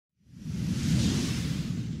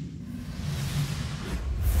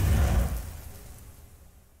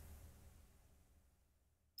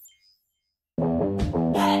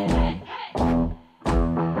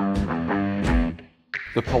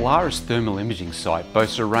The Polaris thermal imaging sight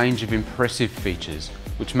boasts a range of impressive features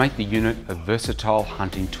which make the unit a versatile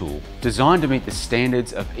hunting tool, designed to meet the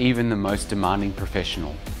standards of even the most demanding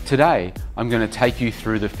professional. Today, I'm going to take you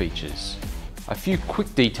through the features. A few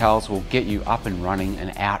quick details will get you up and running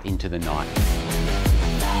and out into the night.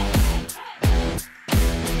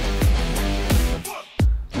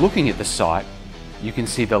 Looking at the sight, you can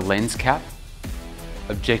see the lens cap,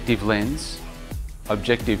 objective lens,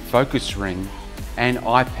 objective focus ring, and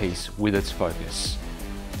eyepiece with its focus.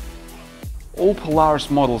 All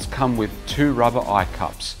Polaris models come with 2 rubber eye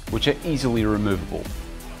cups, which are easily removable.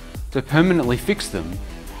 To permanently fix them,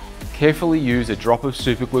 carefully use a drop of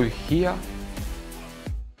superglue here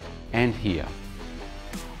and here.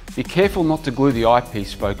 Be careful not to glue the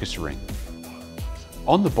eyepiece focus ring.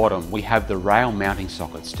 On the bottom, we have the rail mounting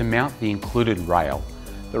sockets to mount the included rail.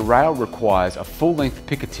 The rail requires a full-length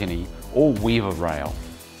Picatinny or Weaver rail.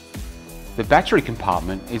 The battery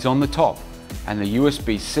compartment is on the top, and the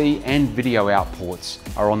USB-C and video out ports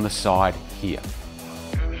are on the side here.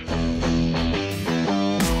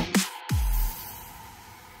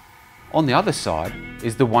 On the other side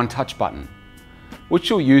is the one-touch button, which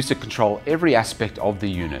you'll use to control every aspect of the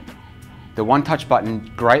unit. The one-touch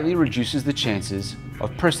button greatly reduces the chances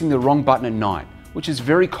of pressing the wrong button at night, which is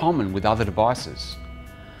very common with other devices.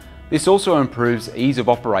 This also improves ease of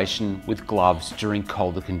operation with gloves during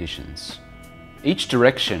colder conditions. Each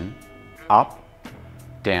direction, up,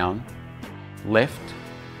 down, left,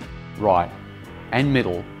 right, and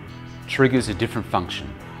middle, triggers a different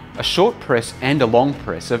function. A short press and a long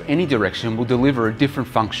press of any direction will deliver a different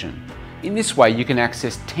function. In this way, you can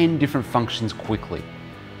access 10 different functions quickly.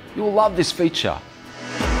 You'll love this feature.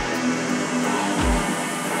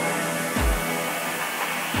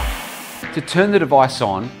 To turn the device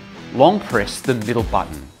on, long press the middle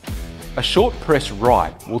button. A short press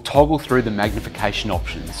right will toggle through the magnification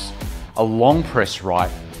options. A long press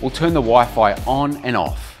right will turn the Wi-Fi on and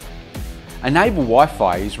off. Enable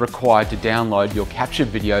Wi-Fi is required to download your captured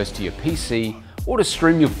videos to your PC or to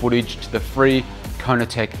stream your footage to the free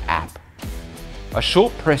Conotech app. A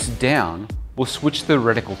short press down will switch the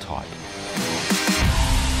reticle type.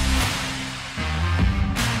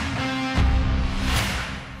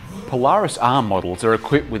 Polaris R models are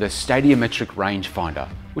equipped with a stadiometric rangefinder,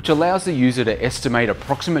 which allows the user to estimate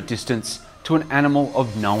approximate distance to an animal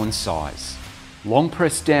of known size. Long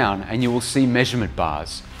press down and you will see measurement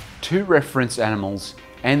bars, 2 reference animals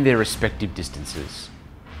and their respective distances.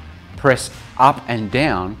 Press up and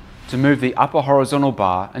down to move the upper horizontal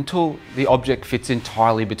bar until the object fits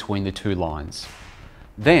entirely between the 2 lines.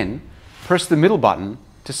 Then, press the middle button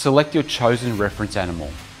to select your chosen reference animal.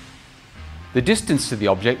 The distance to the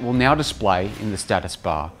object will now display in the status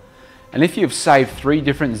bar, and if you have saved 3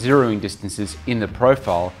 different zeroing distances in the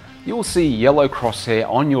profile, you will see yellow crosshair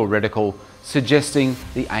on your reticle suggesting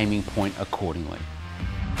the aiming point accordingly.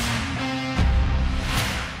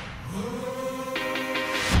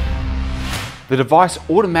 The device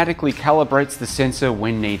automatically calibrates the sensor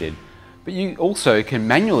when needed, but you also can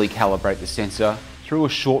manually calibrate the sensor through a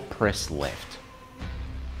short press left.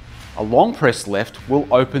 A long press left will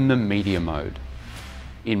open the media mode.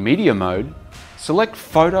 In media mode, select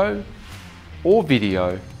photo or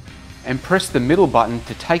video and press the middle button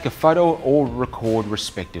to take a photo or record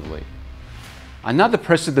respectively. Another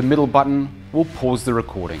press of the middle button will pause the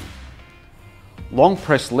recording. Long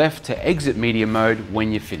press left to exit media mode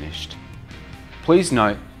when you're finished. Please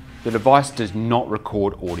note, the device does not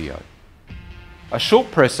record audio. A short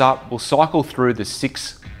press up will cycle through the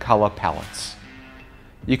 6 color palettes.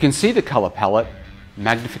 You can see the color palette,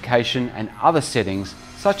 magnification and other settings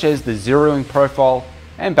such as the zeroing profile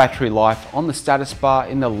and battery life on the status bar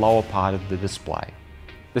in the lower part of the display.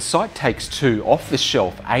 The sight takes 2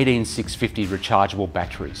 off-the-shelf 18650 rechargeable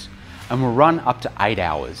batteries and will run up to 8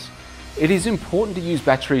 hours. It is important to use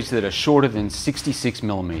batteries that are shorter than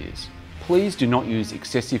 66mm. Please do not use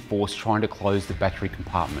excessive force trying to close the battery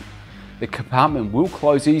compartment. The compartment will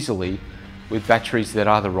close easily with batteries that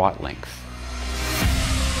are the right length.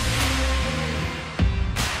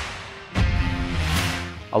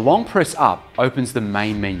 A long press up opens the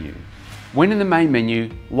main menu. When in the main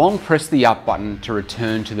menu, long press the up button to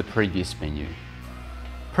return to the previous menu.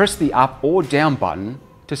 Press the up or down button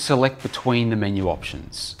to select between the menu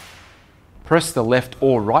options. Press the left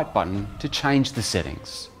or right button to change the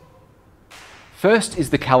settings. First is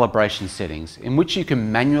the calibration settings, in which you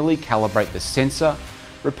can manually calibrate the sensor,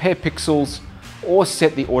 repair pixels, or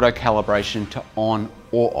set the auto calibration to on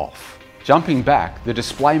or off. Jumping back, the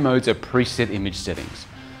display modes are preset image settings.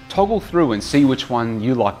 Toggle through and see which one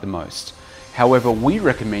you like the most. However, we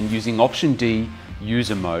recommend using option D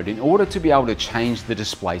User Mode in order to be able to change the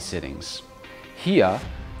display settings. Here,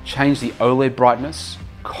 change the OLED brightness,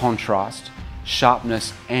 contrast,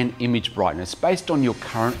 sharpness and image brightness based on your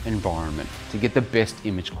current environment to get the best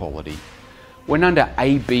image quality. When under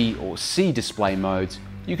A, B or C display modes,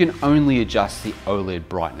 you can only adjust the OLED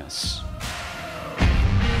brightness.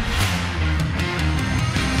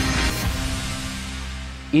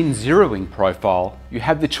 In zeroing profile, you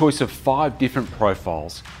have the choice of 5 different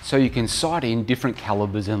profiles, so you can sight in different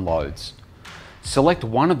calibers and loads. Select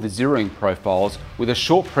one of the zeroing profiles with a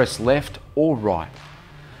short press left or right.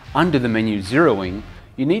 Under the menu Zeroing,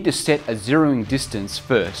 you need to set a zeroing distance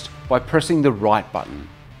first by pressing the right button.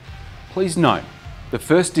 Please note, the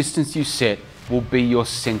first distance you set will be your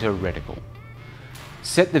center reticle.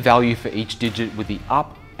 Set the value for each digit with the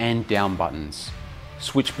up and down buttons.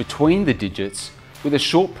 Switch between the digits with a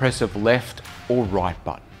short press of left or right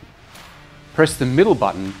button. Press the middle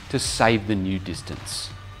button to save the new distance.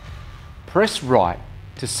 Press right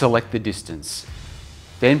to select the distance.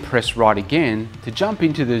 Then press right again to jump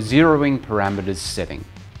into the zeroing parameters setting.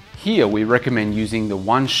 Here we recommend using the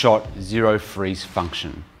one-shot zero freeze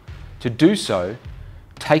function. To do so,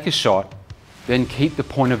 take a shot, then keep the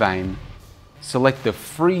point of aim. Select the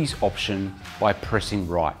freeze option by pressing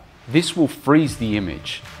right. This will freeze the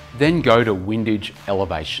image. Then go to windage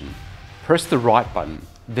elevation. Press the right button,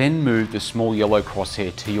 then move the small yellow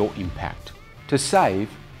crosshair to your impact. To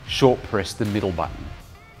save, short press the middle button.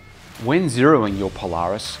 When zeroing your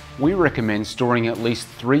Polaris, we recommend storing at least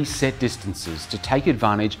 3 set distances to take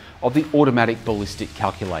advantage of the automatic ballistic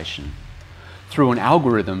calculation. Through an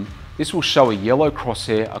algorithm, this will show a yellow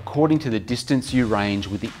crosshair according to the distance you range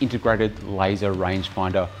with the integrated laser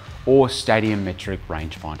rangefinder or stadiometric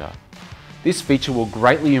rangefinder. This feature will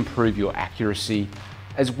greatly improve your accuracy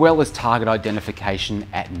as well as target identification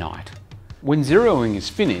at night. When zeroing is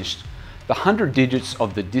finished, the 100 digits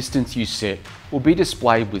of the distance you set will be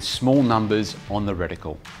displayed with small numbers on the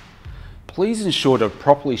reticle. Please ensure to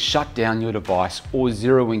properly shut down your device or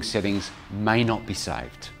zeroing settings may not be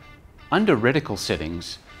saved. Under reticle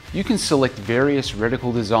settings, you can select various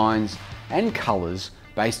reticle designs and colors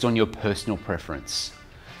based on your personal preference.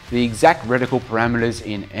 The exact reticle parameters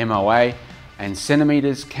in MOA and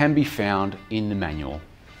centimeters can be found in the manual.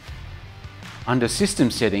 Under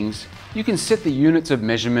system settings, you can set the units of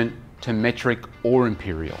measurement to metric or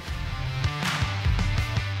imperial.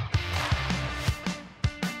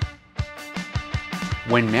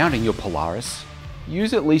 When mounting your Polaris,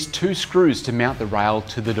 use at least 2 screws to mount the rail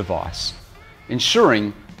to the device,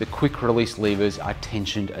 ensuring the quick release levers are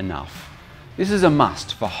tensioned enough. This is a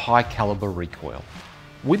must for high caliber recoil.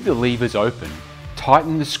 With the levers open,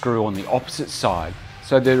 tighten the screw on the opposite side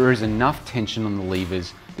so there is enough tension on the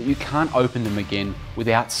levers that you can't open them again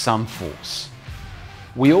without some force.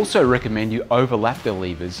 We also recommend you overlap the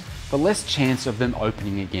levers for less chance of them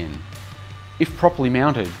opening again. If properly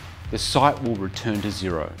mounted, the sight will return to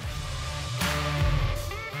 0.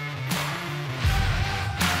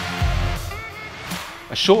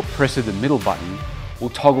 A short press of the middle button will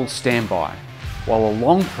toggle standby, while a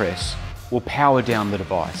long press will power down the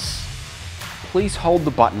device. Please hold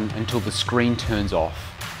the button until the screen turns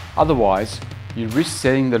off. Otherwise, you risk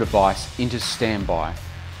setting the device into standby,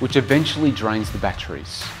 which eventually drains the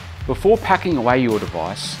batteries. Before packing away your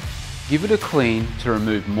device, give it a clean to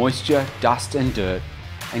remove moisture, dust and dirt,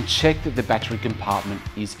 and check that the battery compartment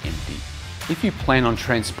is empty. If you plan on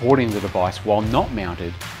transporting the device while not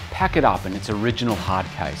mounted, pack it up in its original hard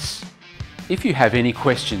case. If you have any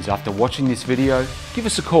questions after watching this video, give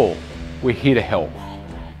us a call. We're here to help.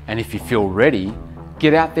 And if you feel ready,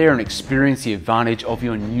 get out there and experience the advantage of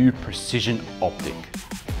your new precision optic.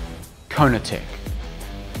 Conotech.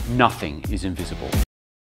 Nothing is invisible.